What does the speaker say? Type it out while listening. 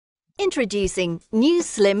Introducing new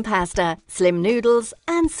Slim Pasta, Slim Noodles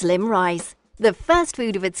and Slim Rice. The first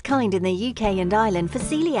food of its kind in the UK and Ireland for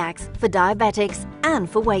celiacs, for diabetics and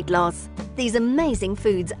for weight loss. These amazing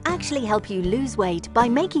foods actually help you lose weight by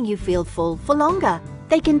making you feel full for longer.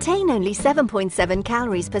 They contain only 7.7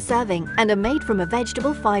 calories per serving and are made from a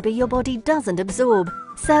vegetable fibre your body doesn't absorb.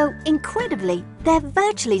 So, incredibly, they're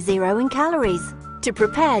virtually zero in calories. To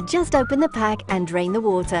prepare, just open the pack and drain the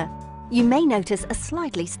water. You may notice a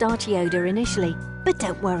slightly starchy odour initially, but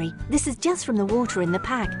don't worry, this is just from the water in the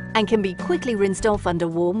pack and can be quickly rinsed off under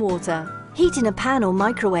warm water. Heat in a pan or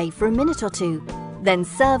microwave for a minute or two. Then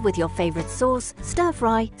serve with your favourite sauce,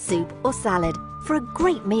 stir-fry, soup or salad for a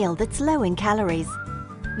great meal that's low in calories.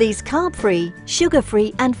 These carb-free,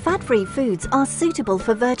 sugar-free and fat-free foods are suitable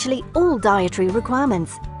for virtually all dietary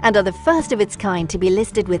requirements and are the first of its kind to be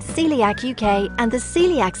listed with Celiac UK and the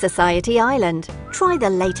Celiac Society Ireland. Try the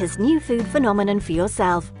latest new food phenomenon for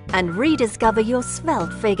yourself and rediscover your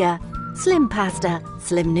svelte figure. Slim pasta,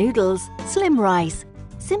 slim noodles, slim rice.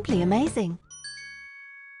 Simply amazing.